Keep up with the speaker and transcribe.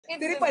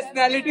तेरी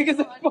पर्सनालिटी के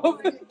साथ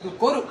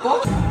रुको रुको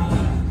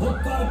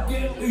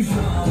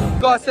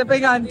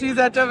Gossiping aunties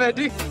at a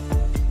wedding.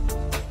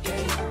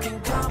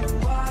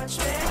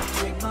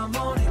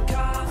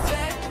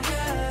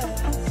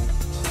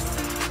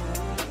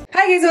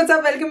 Hi guys, what's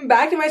up? Welcome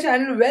back to my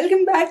channel.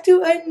 Welcome back to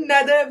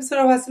another episode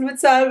of Hustle with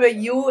Sal, where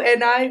you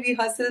and I, we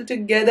hustle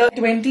together.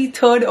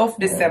 23rd of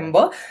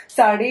December,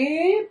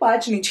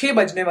 5:30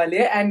 बजने वाले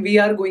हैं and we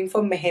are going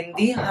for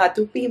Mehendi.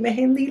 हाथों पे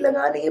मेहंदी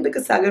लगानी है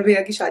because सागर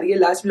भैया की शादी है.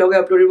 Last vlog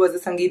I uploaded was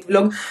a संगीत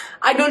vlog.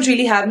 I don't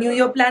really have New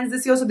Year plans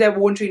this year, so there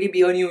won't really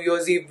be a New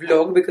Year's Eve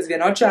vlog because we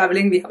are not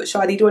traveling. We have a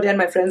shadi to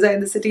attend. My friends are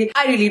in the city.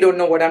 I really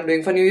don't know what I'm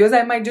doing for New Year's.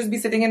 I might just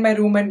be sitting in my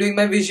room and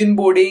doing my vision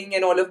boarding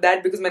and all of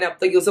that because मैंने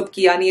अब तक ये सब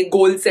किया नहीं है.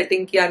 Goal setting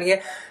किया नहीं है.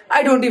 I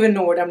don't even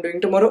know what I'm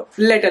doing tomorrow,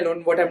 let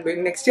alone what I'm doing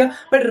next year.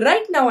 But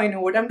right now I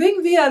know what I'm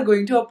doing. We are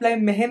going to apply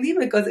Mehendi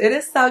because it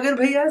is Sagar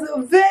Bhaiya's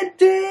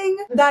wedding.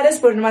 That is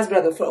Purnima's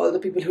brother for all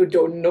the people who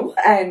don't know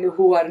and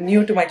who are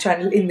new to my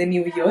channel in the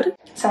new year.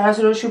 Sarah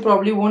Suresh, you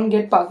probably won't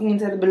get parking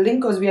inside the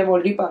building because we have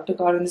already parked a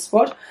car on the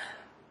spot.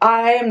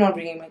 I am not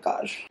bringing my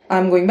car.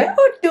 I'm going by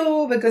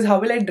auto because how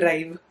will I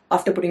drive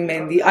after putting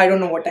mehendi? I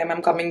don't know what time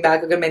I'm coming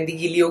back अगर मेहंदी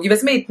गीली होगी.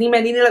 वैसे मैं इतनी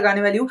मेहंदी नहीं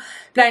लगाने वाली हूँ.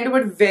 Plan to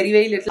put very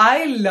little.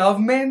 I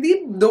love mehendi.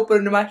 Though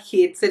Purnima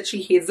hates it.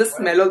 She hates the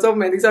smell also of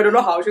mehendi. So I don't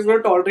know how she's going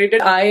to tolerate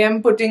it. I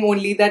am putting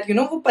only that, you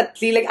know, वो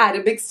पतली like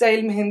Arabic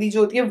style mehendi जो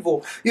होती है वो.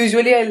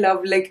 Usually I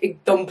love like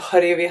एकदम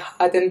भरे हुए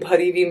हाथ and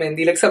भरी हुई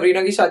mehendi. Like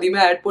Sabrina की शादी में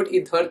I had put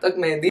इधर तक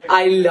mehendi.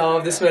 I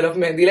love the smell of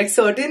mehendi. Like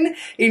certain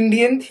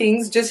Indian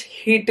things just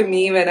hit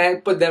me when I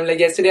put them. Like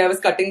yesterday I was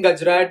cutting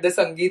gajra at the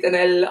Sangeet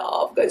and I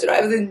love gajra.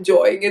 I was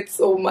enjoying it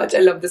so much. I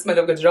love the smell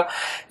of gajra.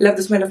 Love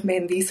the smell of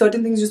mehendi.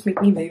 Certain things just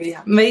make me very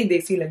happy. Very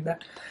desi like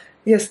that.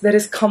 Yes, there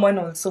is khaman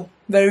also.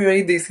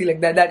 Very desi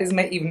like that. That is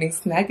my evening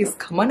snack is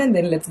khaman and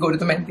then let's go to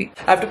the mehendi.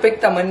 I have to pick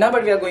Tamanna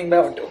but we are going by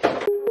auto.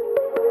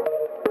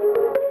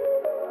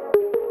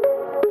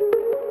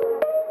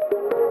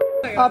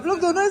 आप लोग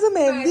दोनों ऐसे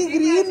mehndi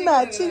green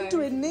matching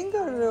twinning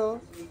कर रहे हो.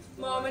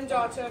 Mom and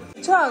daughter.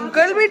 अच्छा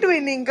uncle भी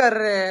twinning कर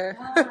रहे हैं.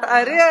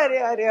 अरे अरे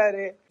अरे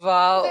अरे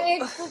वाओ.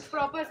 एक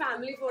प्रॉपर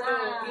फैमिली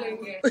फोटो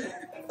लेंगे.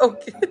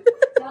 Okay.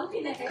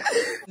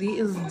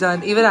 Is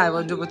done. Even I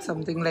want to put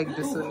something like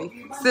this only.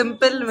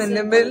 Simple,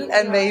 minimal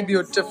and very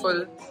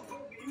beautiful.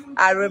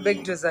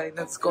 Arabic design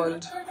it's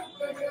called.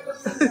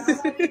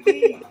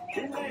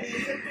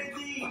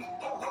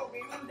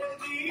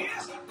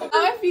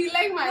 I feel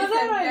like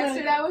myself.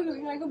 Yesterday I was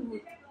looking like a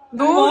boot.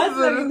 दो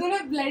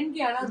blend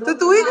किया ना. तो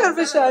तू ही कर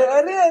फिर शायद.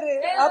 अरे अरे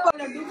आप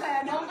लड्डू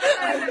खाया ना.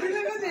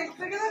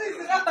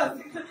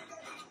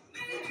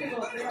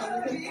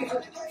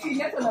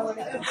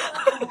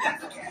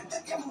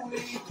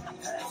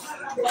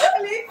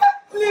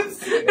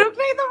 रुक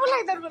नहीं तो बोला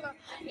इधर बोला.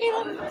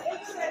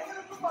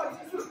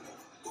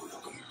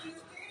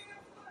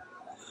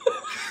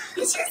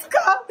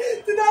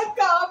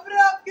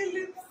 आपके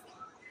lips.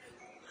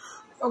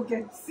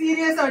 Okay,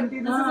 serious auntie.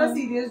 This is a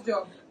serious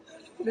job.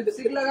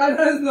 Lipstick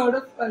लगाना is not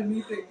a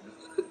funny thing.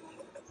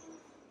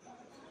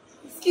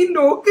 इसकी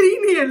नौकरी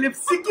नहीं है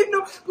लिपस्टिक की.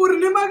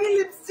 पूर्णिमा की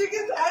lipstick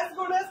is as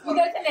good as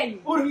उधर से ले ली.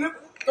 पूर्णिमा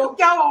तो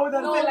क्या हुआ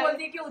उधर से बोल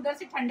दी कि उधर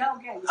से ठंडा हो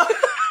गया.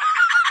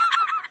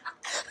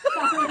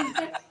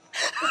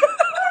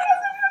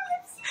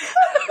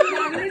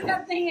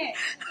 करते हैं.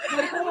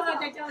 मेरे को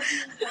बहुत अच्छा होती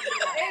है.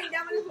 ए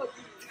इंडिया में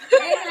होती. ए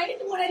नहीं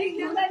तू बोला नहीं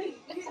इंडिया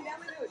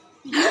में होती.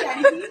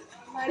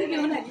 हमारे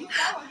क्यों नहीं?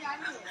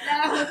 ना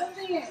हो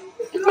नहीं है.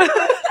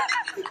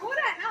 हो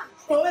रहा है ना?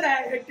 हो रहा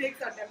है. It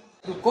takes a time.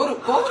 रुको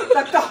रुको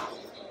टक्का.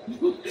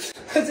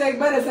 अच्छा एक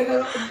बार ऐसा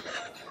करो.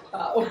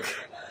 ओके.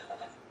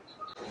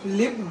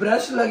 लिप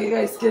ब्रश लगेगा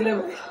इसके लिए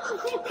भाई.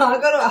 हाँ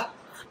करो.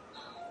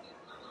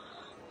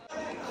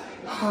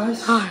 हाश.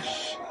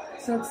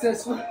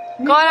 सक्सेसफुल.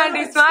 कौन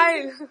आंटी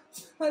स्माइल.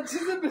 अच्छे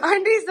से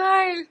आंटी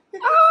स्माइल.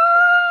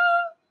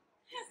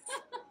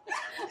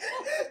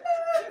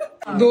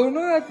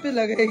 दोनों हाथ पे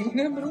लगाएगी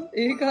ना ब्रो.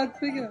 एक हाथ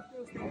पे क्या.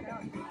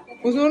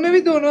 उन्होंने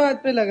भी दोनों हाथ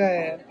पे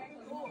लगाया है.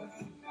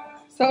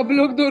 सब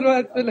लोग दोनों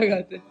हाथ पे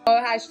लगाते हैं. और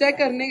हैशटैग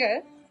करने का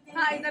है.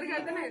 हाँ इधर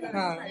करते ना इधर.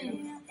 हाँ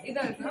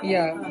इधर.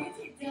 या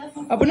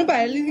अपने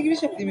पायल दीदी की भी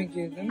शादी में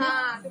किए थे.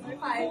 हाँ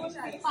पायल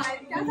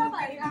क्या था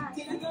पायल.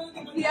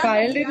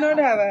 पायल did not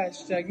have a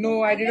hashtag. No,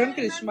 I did on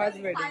Krishma's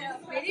wedding.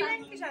 मेरी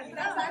बहन की शादी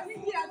था. साथ में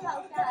किया था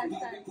उसका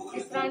हैशटैग.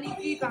 दासरानी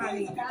की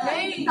कहानी.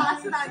 नहीं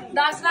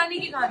दासरानी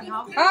की कहानी.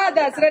 हाँ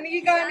दासरानी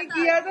की कहानी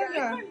किया था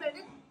ना.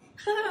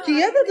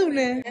 किया था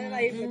तूने.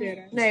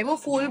 नहीं वो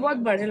फूल बहुत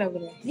बड़े लग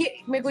रहे हैं. ये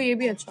मेरे को ये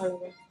भी अच्छा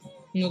लगा.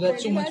 No,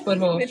 that's too much for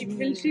her.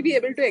 Will she be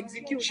able to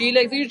execute? She'll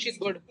execute. She's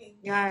good.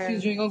 Yeah.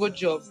 She's doing a good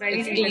job.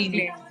 Very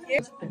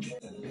It's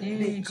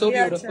clean. So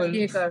beautiful.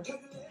 ये कर.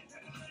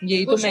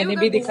 यही तो मैंने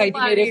भी दिखाई थी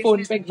मेरे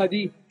फोन पे.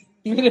 घड़ी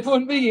मेरे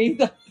फोन पे यही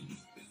था.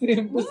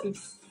 Same to same.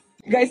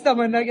 गाइस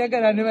तमन्ना क्या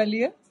कराने वाली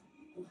है.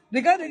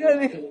 दिखा.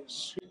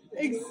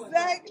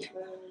 Exact.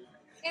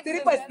 तेरी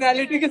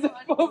पर्सनालिटी के साथ.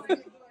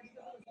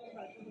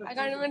 I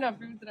can't even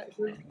approve that.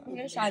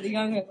 I'm शादी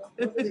का घर.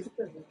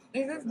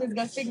 This is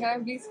disgusting,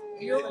 guys. Please,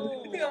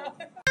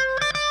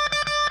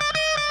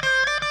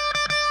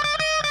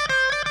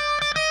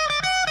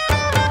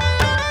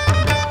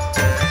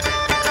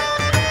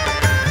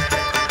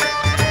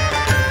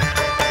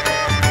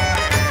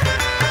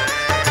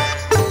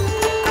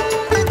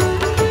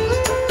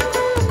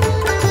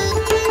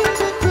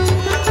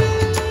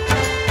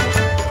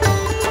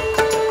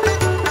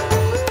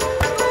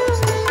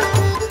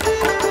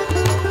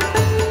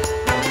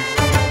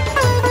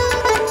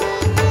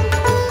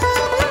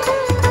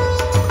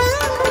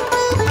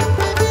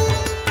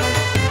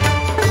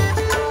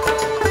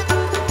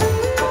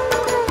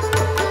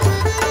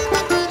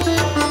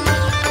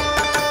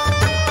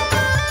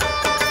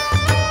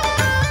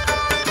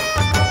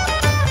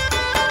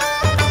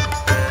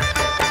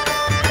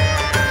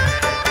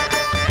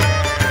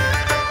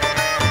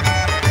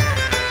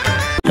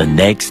 The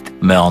next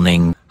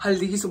morning.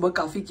 हल्दी की सुबह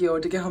काफी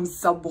chaotic है, हम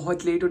सब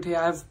बहुत लेट उठे.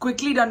 I have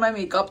quickly done my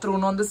makeup,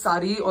 thrown on the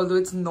sari, although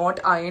it's not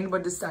ironed,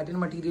 but the satin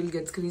material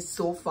gets creased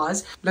so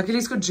fast.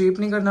 Luckily इसको drape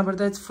नहीं करना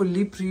पड़ता, it's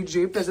fully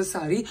pre-draped as a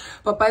sari.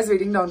 Papa is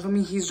waiting down for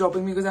me, he's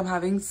dropping me because I'm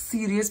having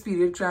serious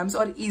period cramps.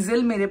 और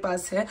easel मेरे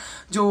पास है,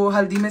 जो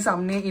हल्दी में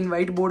सामने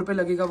invite board पे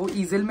लगेगा, वो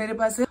easel मेरे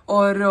पास है.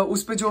 और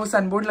उस पे जो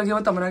sunboard लगे वो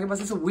तमन्ना के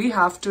पास है. So we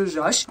have to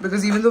rush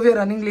because even though we are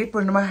running late,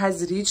 Purnima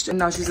has reached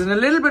and now she's in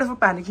a little bit of a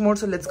panic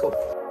mode. So let's go.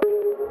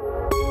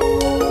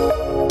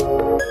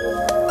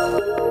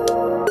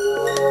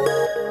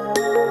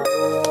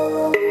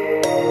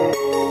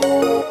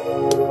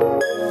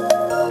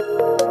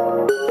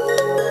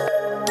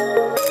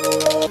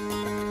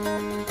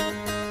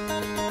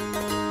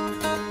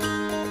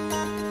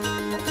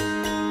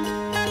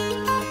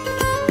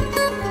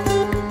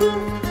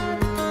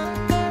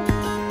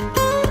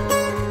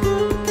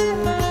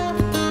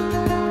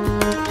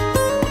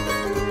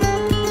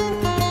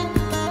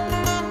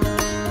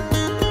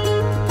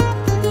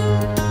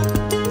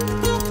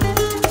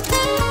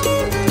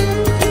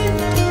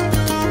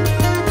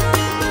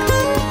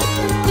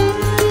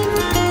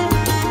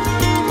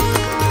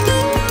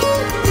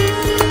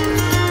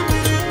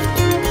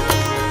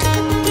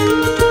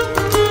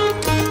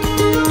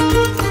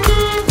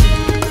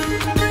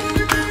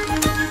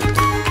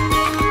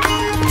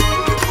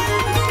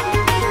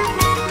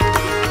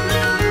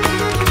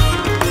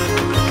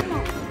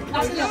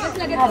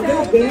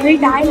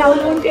 Di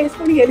लावून test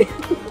पण गेले.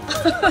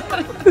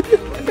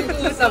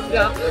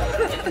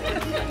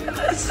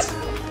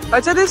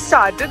 अच्छा, they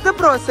started the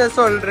process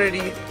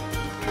already.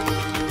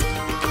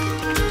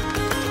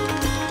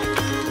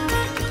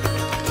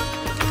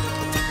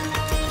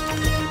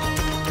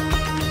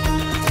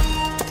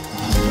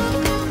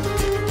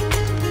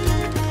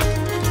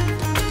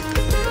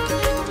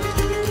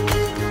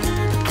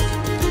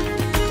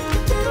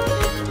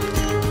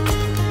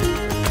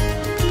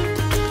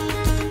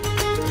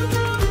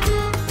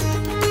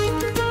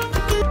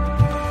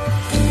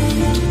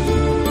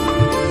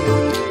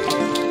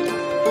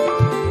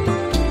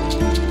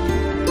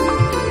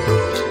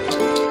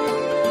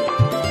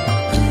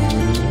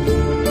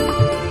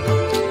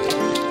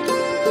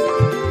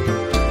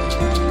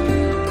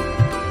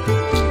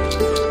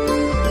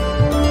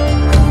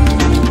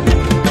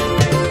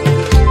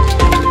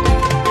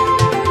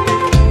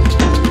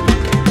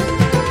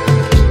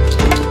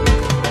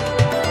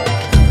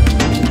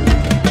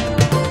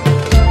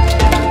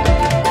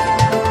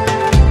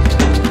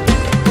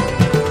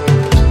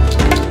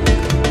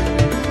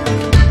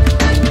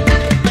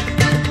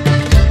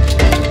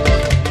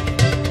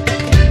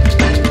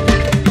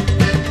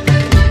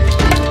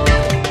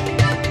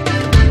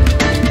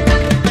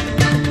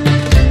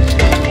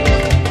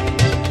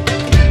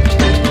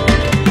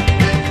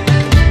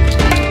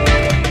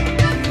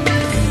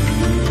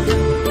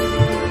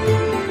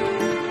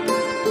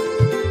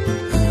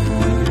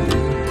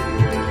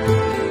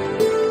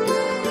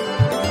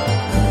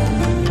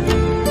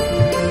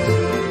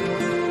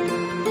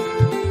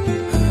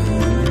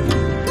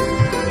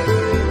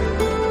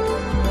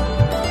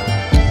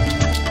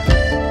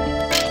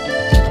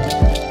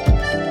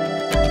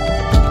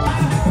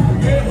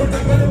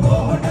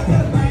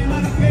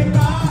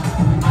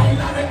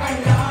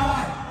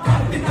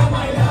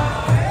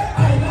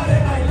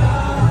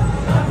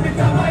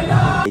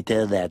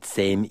 Later that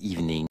same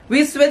evening.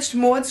 We switched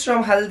modes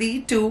from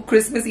Haldi to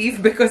Christmas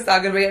Eve because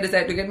Sagar Bhaiya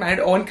decided to get married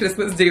on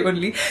Christmas Day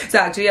only. So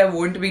actually I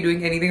won't be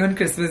doing anything on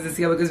Christmas this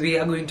year because we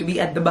are going to be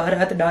at the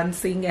Bharat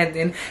dancing and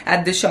then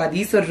at the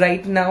Shadi. So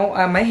right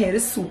now my hair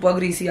is super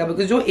greasy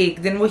because जो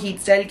एक दिन वो heat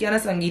style किया ना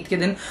संगीत के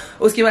दिन,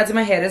 उसके बाद से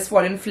my hair has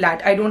fallen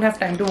flat. I don't have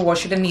time to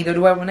wash it and neither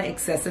do I want to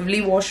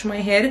excessively wash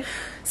my hair.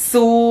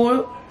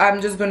 So I'm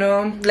just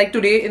gonna, like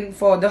today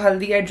for the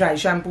Haldi I dry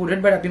shampooed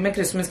it, but abhi मैं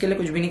Christmas के लिए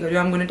कुछ भी नहीं कर रही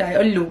हूँ. I'm gonna tie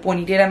a low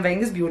ponytail. I'm wearing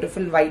this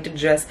beautiful white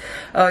dress.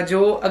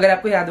 जो अगर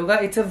आपको याद होगा,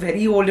 it's a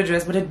very old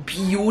dress but a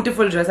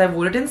beautiful dress. I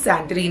wore it in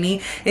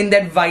Santorini in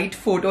that white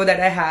photo that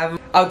I have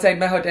outside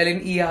my hotel in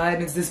ER,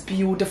 and it's this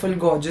beautiful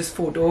gorgeous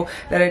photo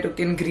that I took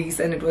in Greece,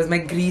 and it was my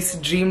Greece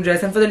dream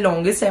dress. And for the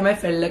longest time I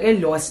felt like I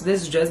lost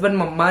this dress, but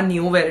Mama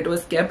knew where it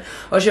was kept.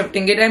 और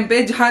shifting के time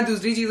पे जहाँ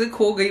दूसरी चीजें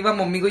खो गई वहाँ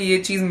mummy को ये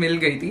चीज मिल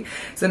गई थी.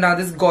 So now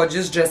this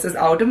gorgeous dress is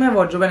out of my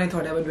wardrobe and I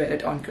thought I would wear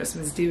it on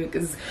Christmas Day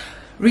because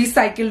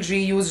recycled,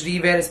 reused,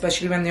 rewear,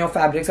 especially when your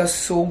fabrics are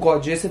so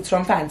gorgeous. It's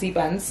from Fancy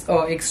Pants.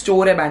 एक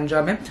store है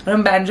Bandra में और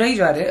हम Bandra ही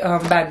जा रहे हैं.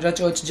 हम Bandra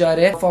Church जा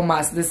रहे हैं for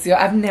mass this year.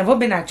 I've never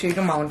been actually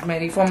to Mount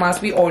Mary for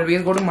mass. We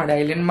always go to Mud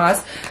Island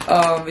mass,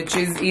 which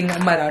is in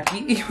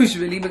Marathi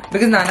usually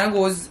because Nana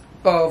goes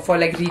for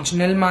like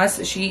regional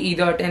mass, she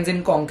either attends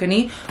in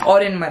Konkani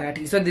or in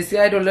Marathi. So this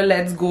year I told her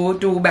let's go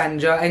to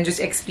Bandra and just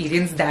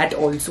experience that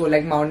also.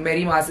 Like Mount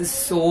Mary mass is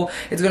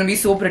it's gonna be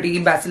so pretty.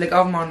 Basilica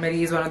of Mount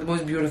Mary is one of the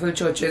most beautiful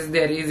churches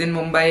there is in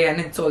Mumbai, and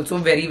it's also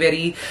very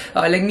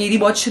like मेरी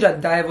बहुत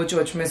श्रद्धा है वो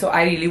church में. So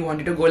I really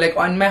wanted to go. Like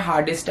on my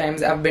hardest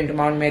times I've been to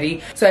Mount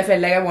Mary, so I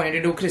felt like I wanted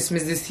to do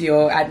Christmas this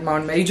year at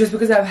Mount Mary, just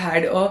because I've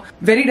had a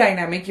very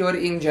dynamic year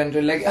in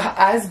general. Like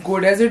as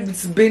good as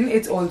it's been,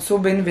 it's also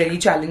been very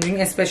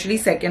challenging, especially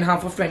second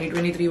half of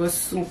 2023 was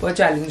super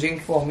challenging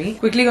for me.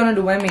 Quickly gonna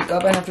do my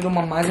makeup and have to do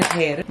mama's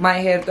hair. My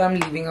hair तो I'm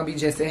leaving अभी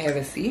जैसे है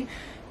वैसी.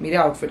 मेरे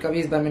outfit का भी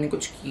इस बार मैंने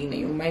कुछ की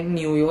नहीं हूँ. My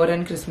New Year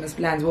and Christmas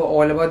plans were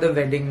all about the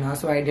wedding now,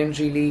 so I didn't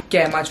really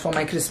care much for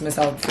my Christmas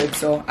outfit.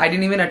 So I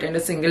didn't even attend a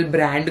single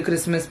brand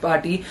Christmas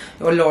party.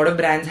 A lot of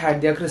brands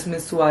had their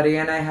Christmas soiree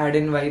and I had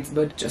invites,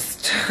 but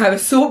just I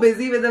was so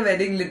busy with the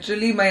wedding.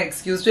 Literally my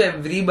excuse to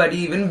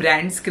everybody, even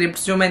brand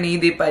scripts जो मैं नहीं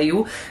दे पाई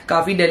हूँ,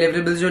 काफी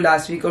deliverables जो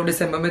last week of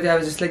December में थे, I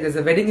was just like there's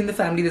a wedding in the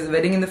family, there's a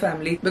wedding in the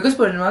family. Because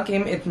Purnima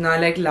came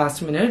itna like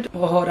last minute,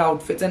 her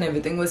outfits and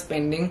everything was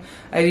pending.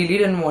 I really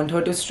didn't want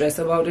her to stress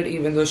about it,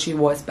 even though she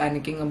was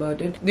panicking about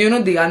it. You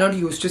know, they are not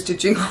used to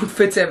stitching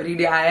outfits every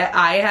day.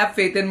 I have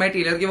faith in my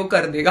tailor कि वो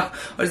कर देगा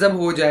और सब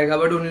हो जाएगा,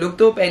 but उन लोग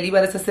तो पहली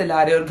बार ऐसा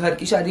सिला रहे और घर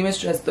की शादी में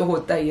stress तो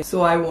होता ही है.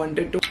 So I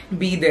wanted to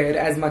be there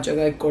as much as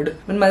I could.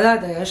 But मजा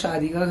आता है यार,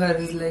 शादी का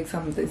घर is like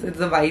something. So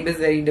the vibe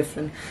is very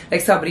different.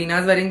 Like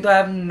Sabrina's wedding, तो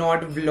I have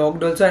not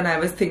vlogged also, and I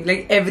was thinking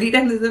like every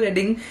time there's a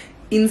wedding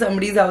in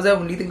somebody's house, I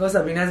only think of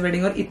Sabrina's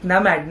wedding, और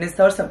इतना madness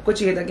था और सबको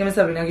चाहिए था कि मैं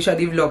Sabrina की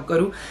शादी vlog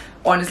करूँ.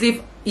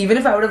 Honestly, even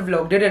if I would have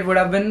vlogged it, it would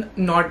have been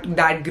not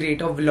that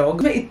great of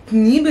vlog. मैं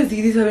इतनी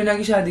busy थी Sabrina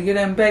की शादी के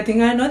time पे, I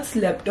think I had not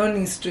slept on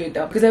me straight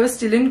up because I was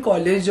still in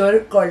college और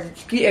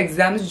college की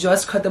exams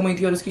just खत्म हुई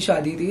थी और उसकी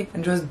शादी थी,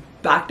 and it was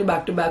back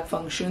to back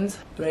functions.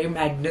 Very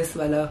madness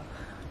वाला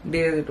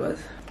days it was.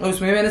 और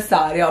उसमें मैंने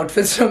सारे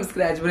outfits from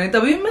scratch बनाए.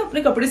 तभी मैं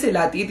अपने कपड़े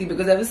सिलाती थी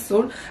because I was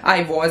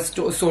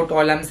so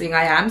tall. I'm saying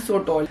I am so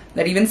tall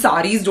that even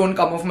saris don't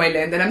come off my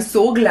length, and I'm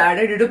so glad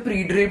I did a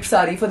pre-draped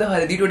sari for the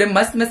haldi today.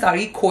 मस्त मैं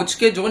साड़ी खोज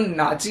के जो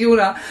नाची हूँ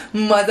ना,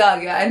 मजा आ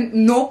गया. And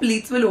no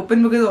pleats will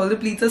open because all the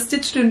pleats are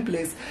stitched in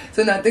place,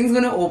 so nothing's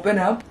gonna open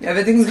up.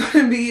 Everything's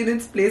gonna be in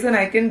its place and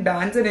I can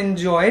dance and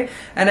enjoy.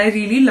 And I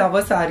really love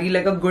a sari,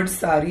 like a good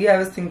sari. I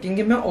was thinking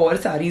कि मैं और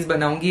saris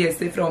बनाऊंगी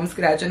ऐसे from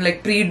scratch and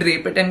like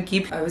pre-drape it and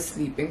keep. I was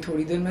sleeping.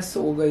 थोड़ी देर मैं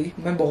सो गई,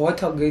 मैं बहुत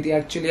थक गई थी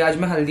एक्चुअली. आज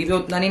मैं हल्दी पे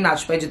उतना नहीं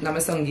नाच पाई जितना मैं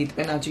संगीत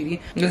पे नाची थी.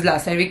 Because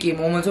last time we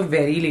came home also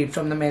very late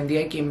from the Mehendi.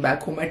 I came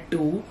back home at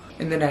 2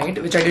 in the night,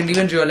 which I didn't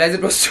even realize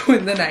it was 2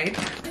 in the night.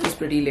 It was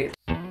pretty late.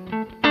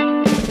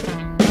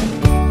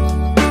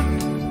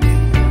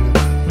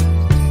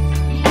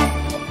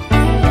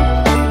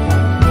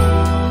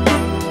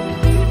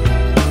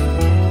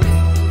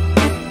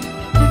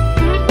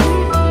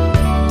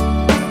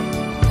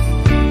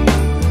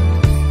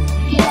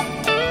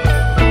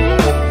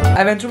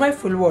 I went through my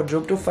full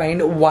wardrobe to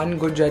find one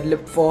good red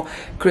lip for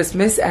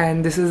Christmas,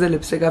 and this is the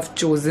lipstick I've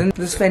chosen.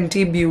 This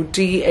Fenty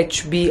Beauty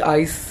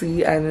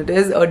HBIC, and it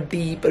is a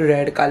deep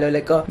red color,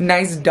 like a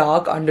nice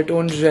dark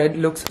undertone red.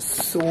 Looks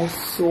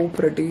so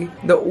pretty.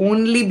 The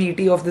only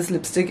beauty of this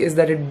lipstick is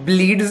that it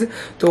bleeds,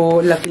 so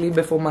luckily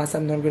before mass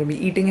I'm not going to be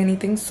eating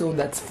anything, so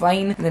that's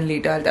fine. And then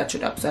later I'll touch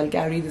it up, so I'll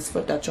carry this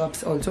for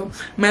touch-ups also.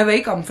 मैं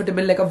very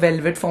comfortable, like a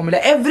velvet formula.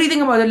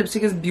 Everything about the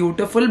lipstick is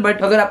beautiful,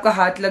 but अगर आपका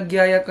हाथ लग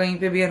गया या कहीं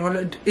पे भी and all,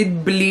 it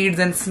bleeds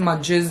and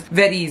smudges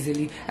very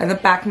easily. And the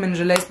PAC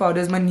mineralized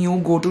powder is my new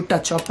go-to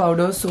touch-up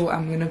powder, so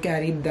I'm gonna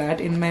carry that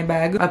in my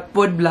bag. I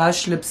put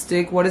blush,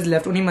 lipstick. What is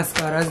left? Only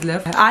mascaras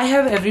left. I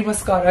have every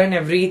mascara and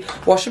every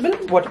washable,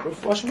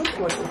 waterproof, washable,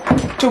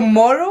 waterproof.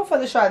 Tomorrow for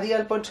the shadi,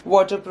 I'll put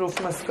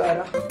waterproof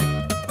mascara.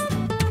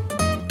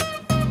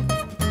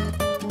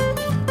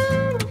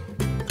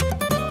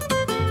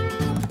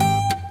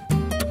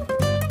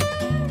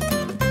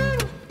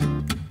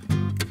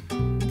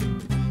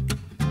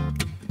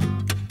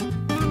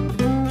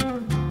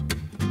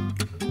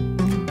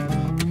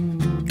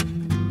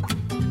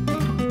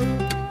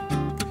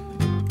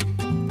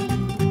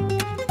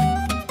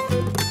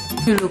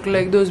 You look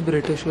like those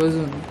Britishers,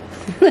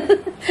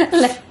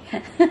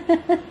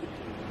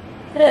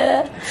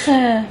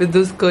 with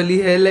those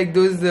curly hair, like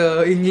those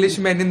English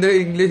men in the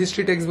English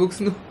history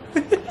textbooks, no?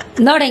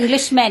 Not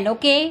Englishmen,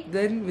 okay?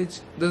 Then which?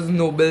 Those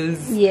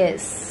nobles?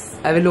 Yes.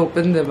 I will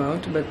open them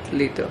out, but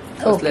later.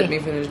 First, let me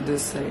finish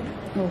this side.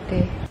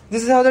 Okay.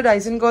 This is how the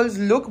Dyson coils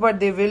look, but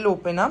they will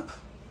open up.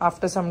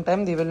 After some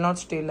time, they will not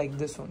stay like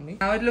this only.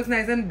 Now it looks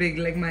nice and big,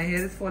 like my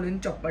hair is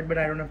fallen choppered, but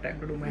I don't have time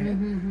to do my hair.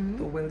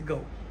 So we'll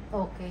go.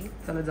 Okay.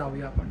 So let's go.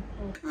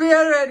 We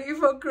are ready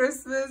for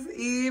Christmas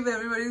Eve.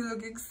 Everybody's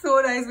looking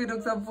so nice. We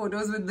took some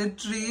photos with the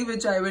tree,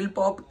 which I will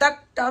pop tuck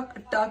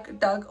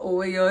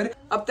over here.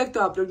 Up tak to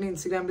aap log ne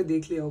Instagram pe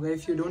dekh liya hoga.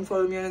 If you don't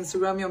follow me on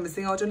Instagram, you're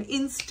missing out on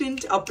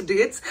instant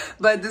updates.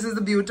 But this is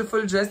the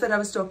beautiful dress that I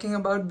was talking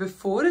about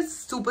before. It's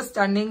super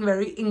stunning,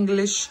 very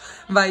English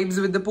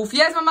vibes with the poof.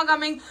 Yes, mama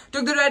coming.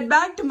 Took the red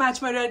bag to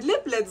match my red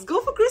lip. Let's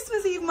go for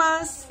Christmas Eve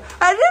mass.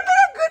 I remember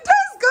good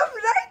times come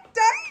right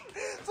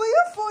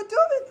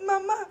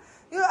Mama,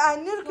 your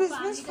annual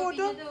Christmas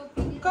photo.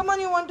 Come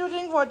on, you want to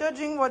drink water?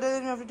 Drink water,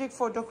 then you have to take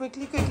photo.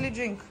 Quickly, quickly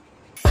drink.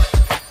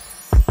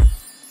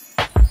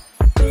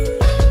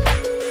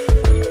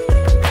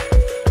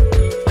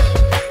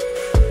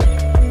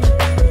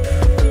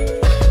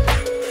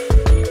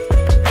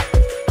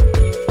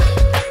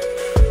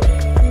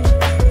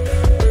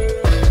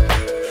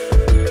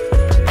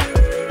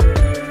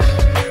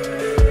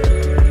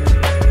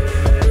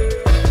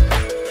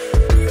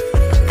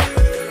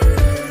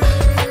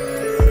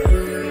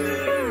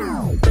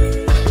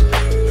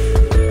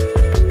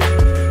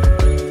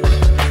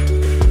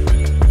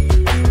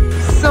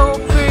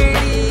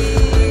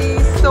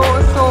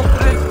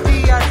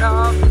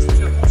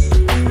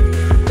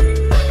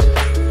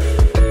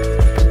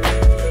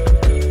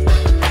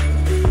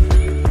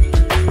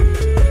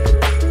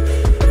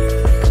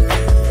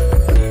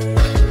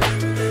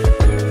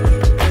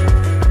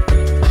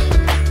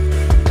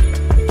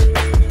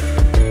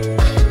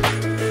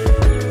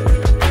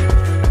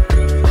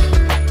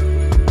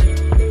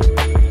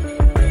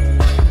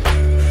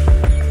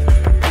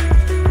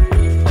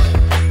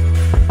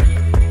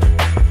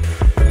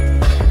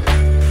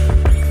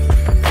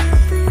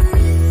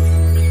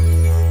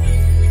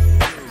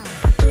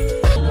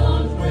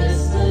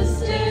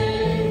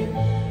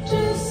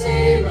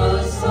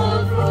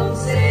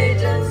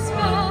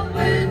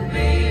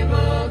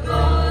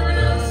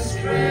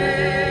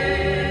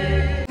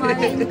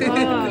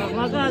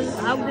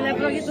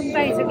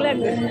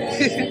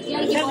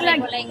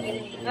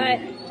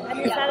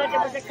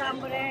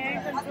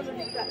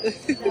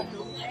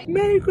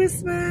 Merry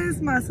Christmas!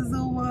 Mass is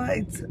over.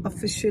 It's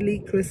officially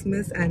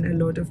Christmas and a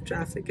lot of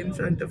traffic in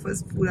front of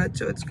us. पूरा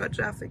church का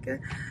traffic है.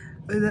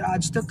 इधर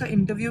आज तक का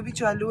interview भी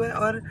चालू है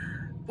और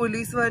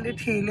पुलिस वाले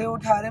ठेले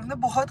उठा रहे हैं. मतलब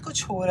बहुत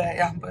कुछ हो रहा है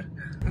यहाँ पर.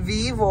 We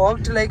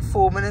walked like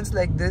 4 minutes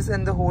like this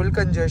and the whole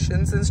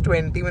congestion since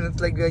 20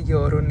 minutes like we are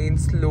here only in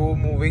slow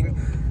moving.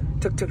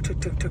 ठक ठक ठक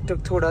ठक ठक ठक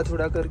थोड़ा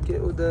थोड़ा करके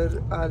उधर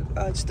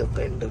आज तक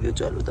का इंटरव्यू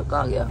चालू था.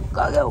 कहाँ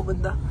गया वो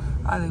बंदा?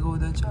 देखो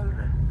उधर चल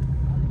रहा है.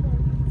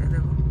 ये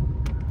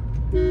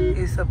देखो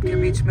ये सब के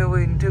बीच में वो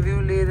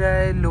इंटरव्यू ले रहा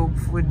है. लोग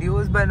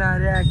वीडियोस बना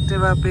रहे हैं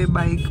एक्टिवा पे,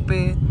 बाइक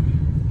पे.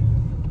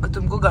 और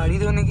तुमको गाड़ी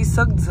धोने की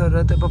सख्त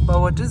जरूरत है पापा.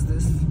 What is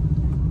this?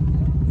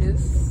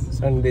 Yes,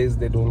 Sundays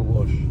they don't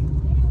wash.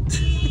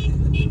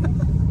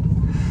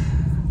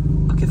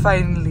 Okay,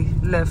 finally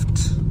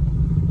left.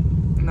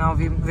 Now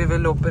we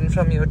will open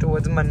from here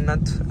towards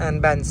Mannat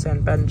and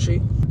Bandstand Pantry.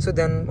 So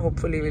then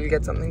hopefully we'll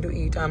get something to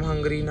eat. I'm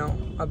hungry now.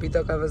 Abhi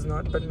tak I was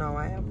not, but now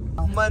I am.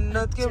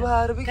 Mannat के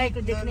बाहर भी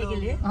देखने के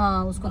लिए.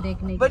 हाँ, उसको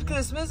देखने. But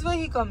Christmas where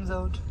he comes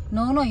out.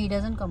 No, he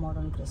doesn't come out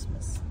on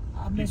Christmas.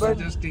 But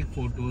just take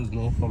photos,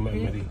 no, for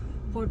memory.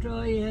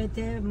 Photo ये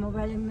थे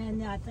मोबाइल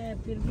में आता है.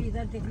 फिर भी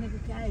इधर देखने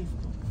को क्या है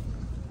इसको?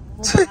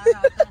 वो बाहर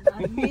आता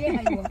है. ये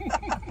है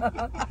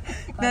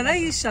वो. ना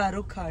ये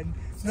शाहरुख खान.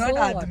 Not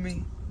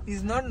आदमी.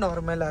 He's not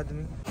normal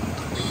आदमी.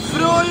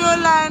 Froyo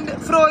land.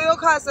 फ्रोयो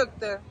खा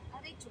सकते हैं.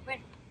 अरे चुप है.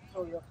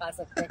 फ्रोयो खा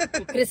सकते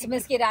हैं.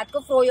 क्रिसमस की रात को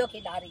फ्रोयो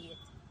खिला रही है.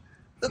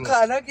 तो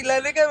खाना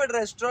खिलाने का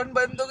रेस्टोरेंट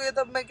बंद हो गया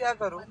तब मैं क्या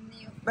करूं?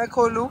 मैं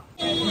खोलूं?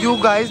 You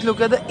guys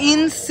look at the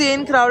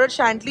insane crowded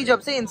Chantilly. जब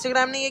से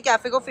इंस्टाग्राम ने ये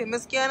कैफे को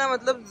फेमस किया ना,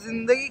 मतलब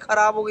जिंदगी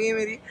खराब हो गई है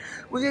मेरी.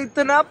 मुझे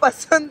इतना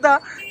पसंद था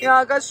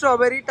यहाँ का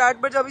स्ट्रॉबेरी टार्ट.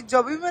 बट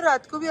जब भी मैं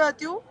रात को भी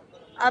आती हूँ,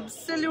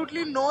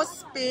 absolutely no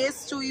space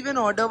to even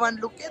order one.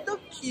 Look at the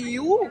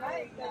queue.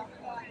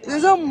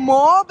 There's a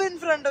mob in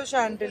front of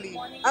Chantilly.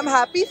 I'm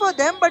happy for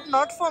them, but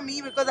not for me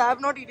because I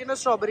have not eaten a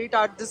strawberry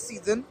tart this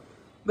season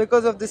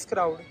because of this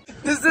crowd.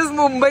 This is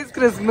Mumbai's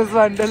Christmas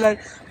wonderland.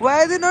 Why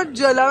are they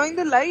not allowing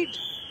the light?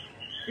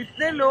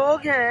 इतने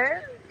लोग हैं,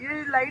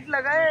 ये light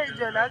लगा है,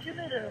 जला क्यों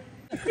नहीं रहे?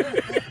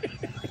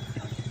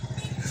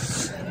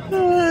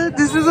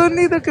 This is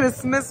only the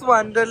Christmas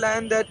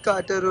wonderland that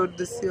Carter wrote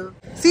this year.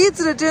 See,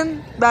 it's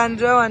written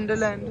Bandra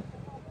Wonderland.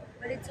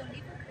 But it's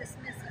only for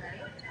Christmas,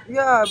 right?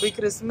 Yeah, अभी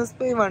Christmas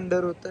पे ही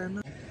wonder होता है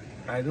ना.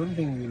 I don't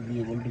think we'll be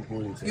able to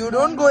go inside. You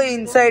don't go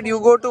inside. You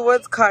go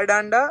towards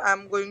Khadanda.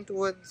 I'm going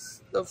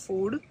towards the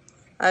food.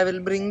 I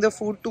will bring the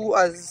food to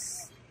us.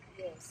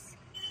 Yes.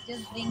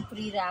 Just bring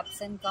free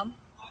wraps and come.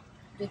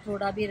 जो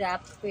थोड़ा भी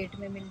rap पेट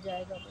में मिल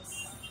जाएगा बस.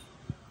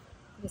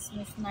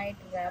 Christmas night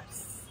wraps.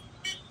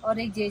 और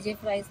एक JJ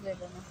fries ले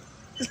लेना.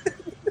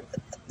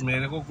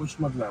 मेरे को कुछ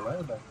मत लाना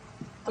है.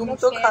 तुम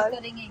तो खा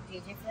करेंगे एक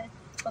JJ फ्राइज.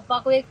 पापा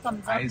को एक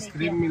थम्स अप.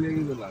 आइसक्रीम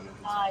मिलेगी तो लाना.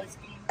 हाँ,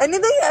 ice cream.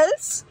 Anything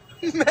else?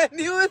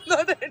 Menu is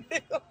not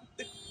ending of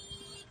this.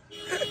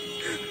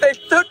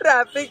 एक तो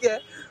ट्रैफिक है.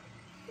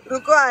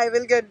 रुको, I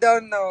will get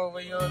down now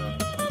over here.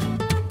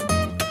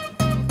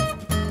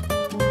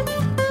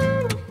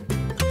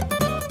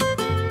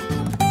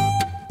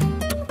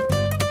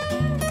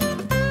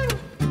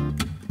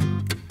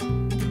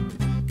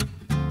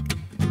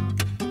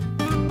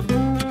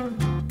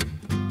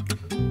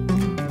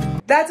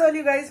 That's all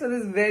you guys for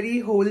this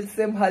very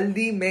wholesome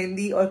Haldi,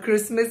 Mehendi or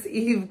Christmas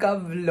Eve ka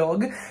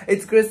vlog.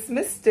 It's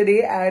Christmas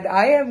today and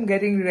I am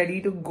getting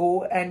ready to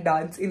go and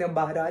dance in a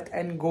barat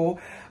and go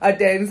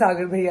attend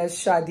Sagar Bhaiya's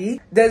shadi.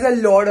 There's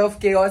a lot of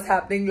chaos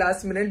happening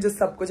last minute. Just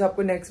sab kuch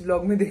aapko next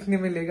vlog mein dekhne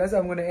milega. So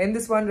I'm going to end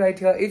this one right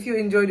here. If you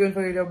enjoyed, don't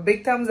forget your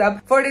big thumbs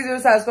up. 40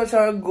 Sarscotch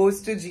shout out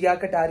goes to Jia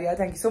Kataria.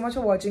 Thank you so much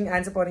for watching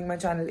and supporting my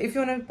channel. If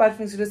you want to part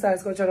from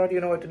Sarscotch shout out,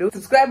 you know what to do.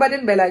 Subscribe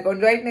button, bell icon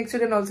right next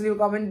to it, and also leave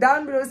a comment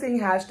down below saying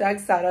hashtag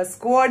Sara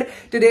Squad.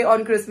 Today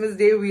on Christmas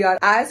Day, we are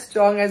as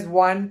strong as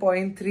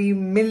 1.3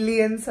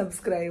 million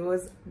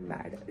subscribers.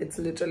 Mad. It's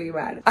literally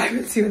mad. I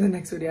will see you in the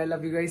next video. I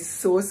love you guys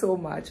so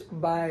much.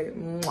 Bye.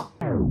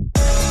 Mwah.